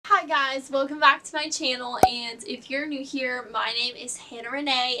Hi guys, welcome back to my channel, and if you're new here, my name is Hannah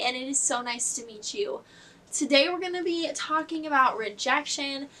Renee and it is so nice to meet you. Today we're going to be talking about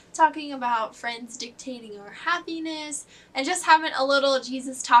rejection, talking about friends dictating our happiness, and just having a little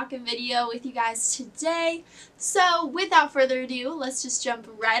Jesus Talkin video with you guys today. So without further ado, let's just jump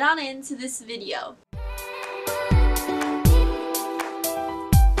right on into this video.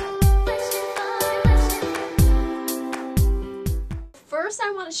 First,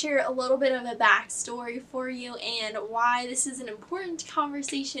 I want to share a little bit of a backstory for you and why this is an important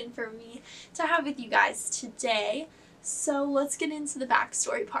conversation for me to have with you guys today. So let's get into the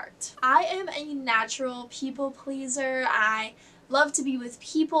backstory part. I am a natural people pleaser. I love to be with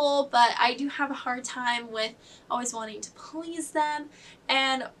people, but I do have a hard time with always wanting to please them.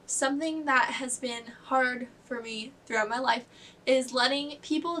 And something that has been hard for me throughout my life is letting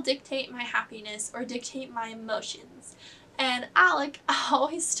people dictate my happiness or dictate my emotions. And Alec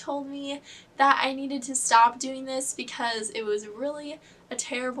always told me that I needed to stop doing this because it was really a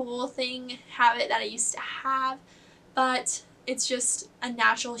terrible habit that I used to have, but it's just a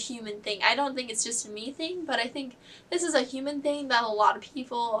natural human thing. I don't think it's just a me thing, but I think this is a human thing that a lot of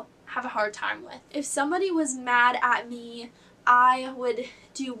people have a hard time with. If somebody was mad at me, I would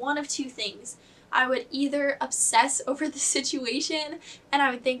do one of two things. I would either obsess over the situation and I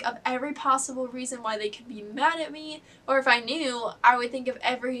would think of every possible reason why they could be mad at me, or if I knew, I would think of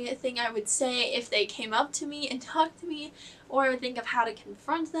everything I would say if they came up to me and talked to me, or I would think of how to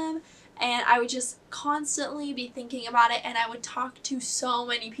confront them, and I would just constantly be thinking about it, and I would talk to so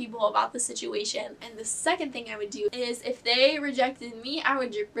many people about the situation. And the second thing I would do is if they rejected me, I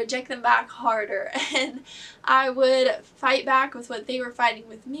would reject them back harder, and I would fight back with what they were fighting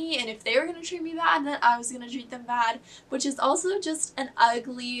with me, and if they were going to treat me bad, then I was going to treat them bad, which is also just an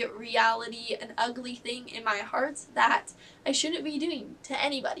ugly reality, an ugly thing in my heart that I shouldn't be doing to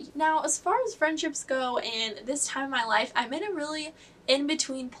anybody. Now, as far as friendships go, and this time in my life, I'm in a really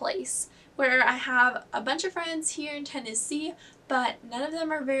in-between place where I have a bunch of friends here in Tennessee, but none of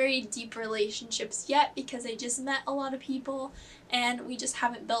them are very deep relationships yet because I just met a lot of people and we just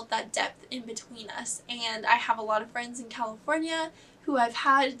haven't built that depth in between us. And I have a lot of friends in California who I've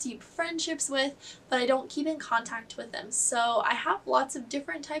had deep friendships with, but I don't keep in contact with them. So I have lots of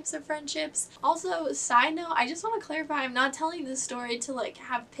different types of friendships. Also, side note, I just want to clarify, I'm not telling this story to like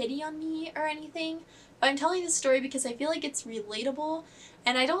have pity on me or anything, but I'm telling this story because I feel like it's relatable,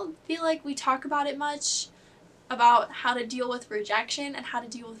 and I don't feel like we talk about it much, about how to deal with rejection and how to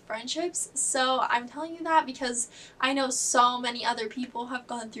deal with friendships. So I'm telling you that because I know so many other people have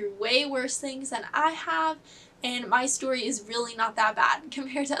gone through way worse things than I have, and my story is really not that bad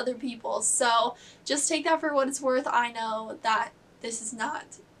compared to other people. So just take that for what it's worth. I know that this is not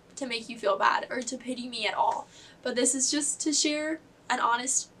to make you feel bad or to pity me at all, but this is just to share an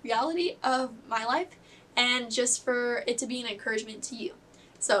honest reality of my life and just for it to be an encouragement to you.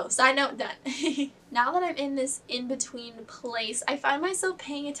 So, side note, done. Now that I'm in this in-between place, I find myself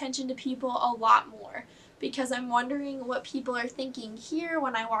paying attention to people a lot more because I'm wondering what people are thinking here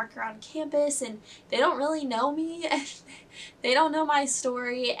when I walk around campus, and they don't really know me and they don't know my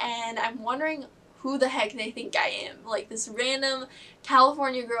story, and I'm wondering who the heck they think I am. Like this random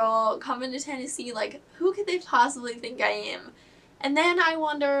California girl coming to Tennessee, like who could they possibly think I am? And then I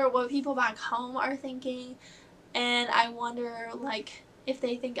wonder what people back home are thinking, and I wonder like if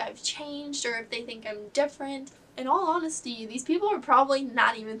they think I've changed or if they think I'm different. In all honesty, these people are probably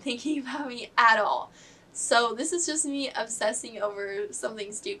not even thinking about me at all. So this is just me obsessing over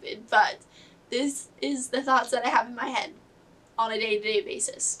something stupid, but this is the thoughts that I have in my head on a day-to-day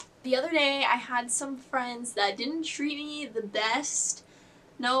basis. The other day I had some friends that didn't treat me the best.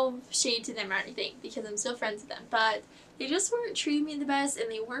 No shade to them or anything because I'm still friends with them, but they just weren't treating me the best and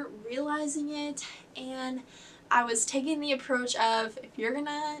they weren't realizing it, and I was taking the approach of, if you're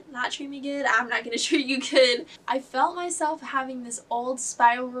gonna not treat me good, I'm not gonna treat you good. I felt myself having this old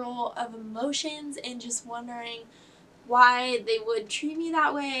spiral of emotions and just wondering why they would treat me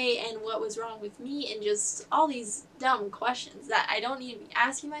that way and what was wrong with me, and just all these dumb questions that I don't need to be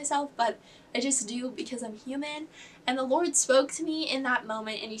asking myself, but I just do because I'm human. And the Lord spoke to me in that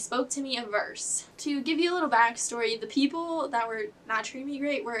moment, and He spoke to me a verse. To give you a little backstory, the people that were not treating me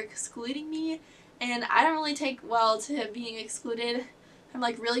great were excluding me, and I don't really take well to being excluded. I'm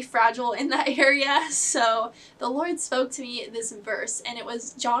like really fragile in that area. So the Lord spoke to me this verse, and it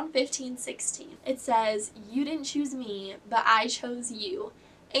was John 15:16. It says, "You didn't choose me, but I chose you,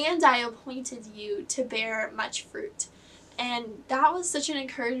 and I appointed you to bear much fruit." And that was such an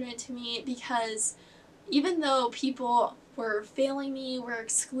encouragement to me because even though people were failing me, were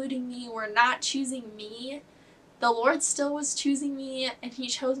excluding me, were not choosing me, the Lord still was choosing me, and He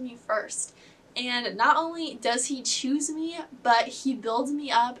chose me first. And not only does He choose me, but He builds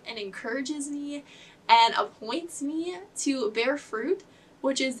me up and encourages me and appoints me to bear fruit,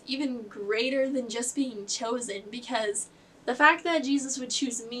 which is even greater than just being chosen, because the fact that Jesus would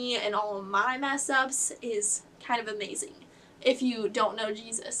choose me and all of my mess ups is kind of amazing. If you don't know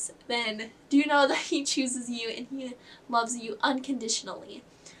Jesus, then do know that He chooses you and He loves you unconditionally.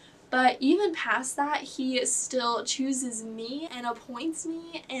 But even past that, He still chooses me and appoints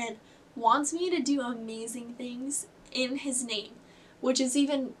me and wants me to do amazing things in His name, which is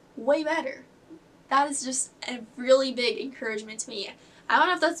even way better. That is just a really big encouragement to me. I don't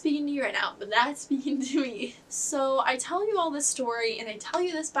know if that's speaking to you right now, but that's speaking to me. So I tell you all this story and I tell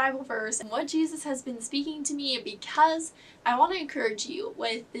you this Bible verse and what Jesus has been speaking to me because I want to encourage you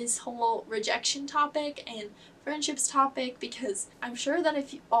with this whole rejection topic and friendships topic, because I'm sure that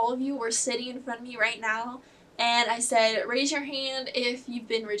if all of you were sitting in front of me right now and I said, raise your hand if you've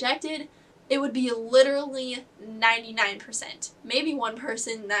been rejected, it would be literally 99%. Maybe one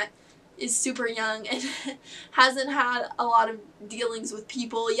person that is super young and hasn't had a lot of dealings with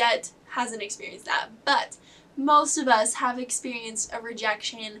people yet hasn't experienced that. But most of us have experienced a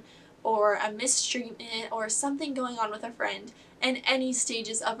rejection or a mistreatment or something going on with a friend in any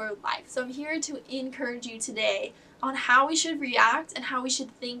stages of our life. So I'm here to encourage you today on how we should react and how we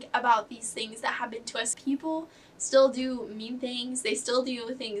should think about these things that happen to us. People still do mean things. They still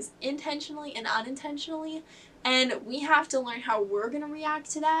do things intentionally and unintentionally. And we have to learn how we're going to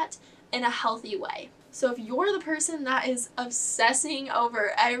react to that in a healthy way. So if you're the person that is obsessing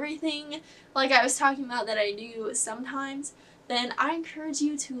over everything, like I was talking about that I do sometimes, then I encourage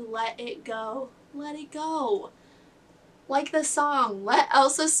you to let it go. Let it go. Like the song, let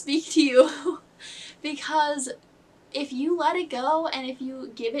Elsa speak to you. Because if you let it go and if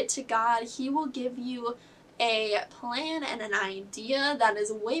you give it to God, He will give you a plan and an idea that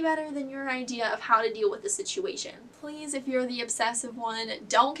is way better than your idea of how to deal with the situation. Please, if you're the obsessive one,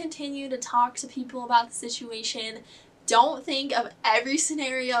 don't continue to talk to people about the situation. Don't think of every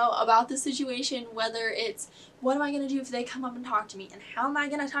scenario about the situation, whether it's what am I going to do if they come up and talk to me, and how am I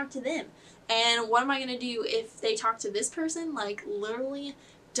going to talk to them, and what am I going to do if they talk to this person. Like, literally,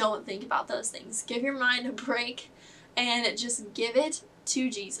 don't think about those things. Give your mind a break and just give it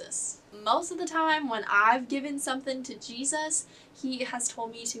to Jesus. Most of the time when I've given something to Jesus, He has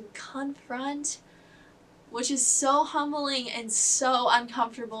told me to confront, which is so humbling and so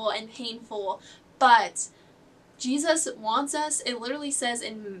uncomfortable and painful. But Jesus wants us, it literally says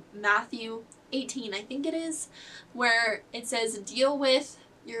in Matthew 18, I think it is, where it says, deal with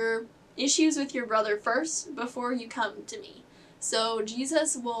your issues with your brother first before you come to me. So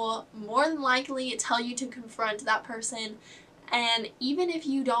Jesus will more than likely tell you to confront that person. And even if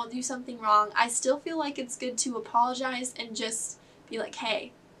you don't do something wrong, I still feel like it's good to apologize and just be like,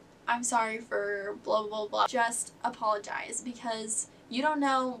 hey, I'm sorry for blah, blah, blah. Just apologize, because you don't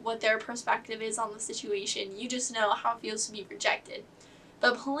know what their perspective is on the situation. You just know how it feels to be rejected.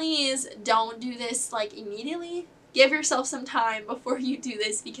 But please don't do this like immediately. Give yourself some time before you do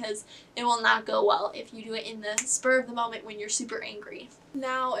this, because it will not go well if you do it in the spur of the moment when you're super angry.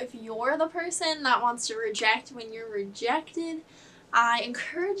 Now, if you're the person that wants to reject when you're rejected, I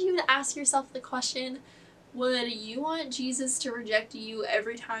encourage you to ask yourself the question, would you want Jesus to reject you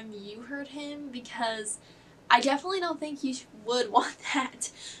every time you hurt Him? Because I definitely don't think you would want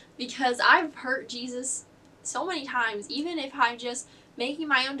that, because I've hurt Jesus so many times. Even if I'm just making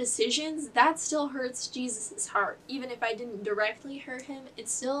my own decisions, that still hurts Jesus' heart. Even if I didn't directly hurt Him, it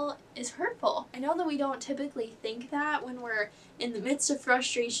still is hurtful. I know that we don't typically think that when we're in the midst of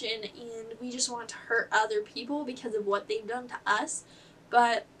frustration and we just want to hurt other people because of what they've done to us,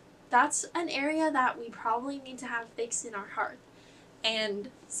 but that's an area that we probably need to have fixed in our heart. And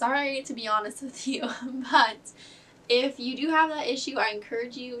sorry to be honest with you, but if you do have that issue, I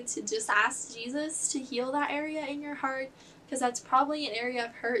encourage you to just ask Jesus to heal that area in your heart, because that's probably an area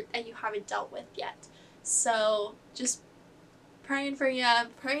of hurt that you haven't dealt with yet. So just praying for you,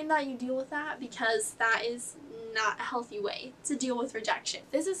 praying that you deal with that, because that is not a healthy way to deal with rejection.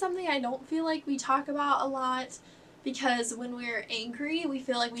 This is something I don't feel like we talk about a lot, because when we're angry, we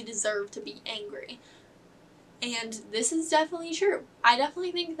feel like we deserve to be angry. And this is definitely true. I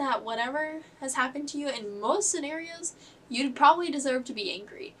definitely think that whatever has happened to you, in most scenarios, you'd probably deserve to be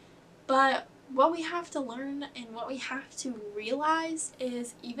angry. But what we have to learn and what we have to realize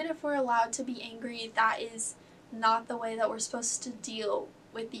is, even if we're allowed to be angry, that is not the way that we're supposed to deal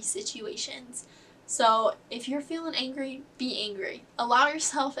with these situations. So if you're feeling angry, be angry. Allow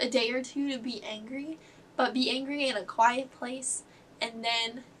yourself a day or two to be angry, but be angry in a quiet place, and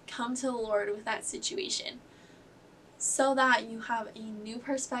then come to the Lord with that situation. so that you have a new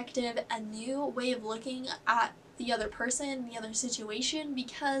perspective, a new way of looking at the other person, the other situation,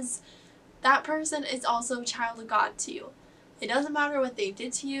 because that person is also a child of God too. It doesn't matter what they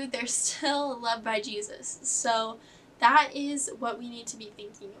did to you, they're still loved by Jesus. So that is what we need to be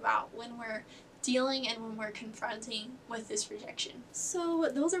thinking about when we're dealing and when we're confronting with this rejection. So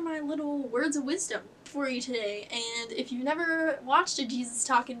those are my little words of wisdom for you today. And if you've never watched a Jesus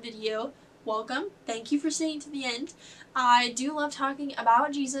Talkin video, welcome. Thank you for staying to the end. I do love talking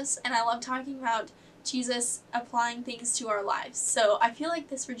about Jesus, and I love talking about Jesus applying things to our lives. So I feel like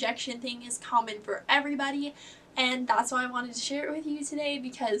this rejection thing is common for everybody, and that's why I wanted to share it with you today,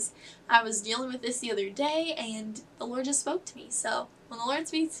 because I was dealing with this the other day and the Lord just spoke to me. So when the Lord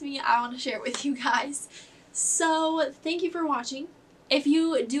speaks to me, I want to share it with you guys. So thank you for watching. If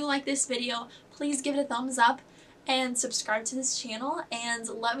you do like this video, please give it a thumbs up and subscribe to this channel, and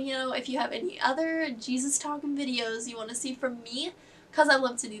let me know if you have any other Jesus Talkin videos you want to see from me, because I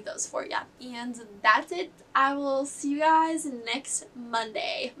love to do those for you. And that's it. I will see you guys next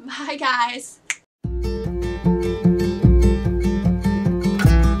Monday. Bye, guys.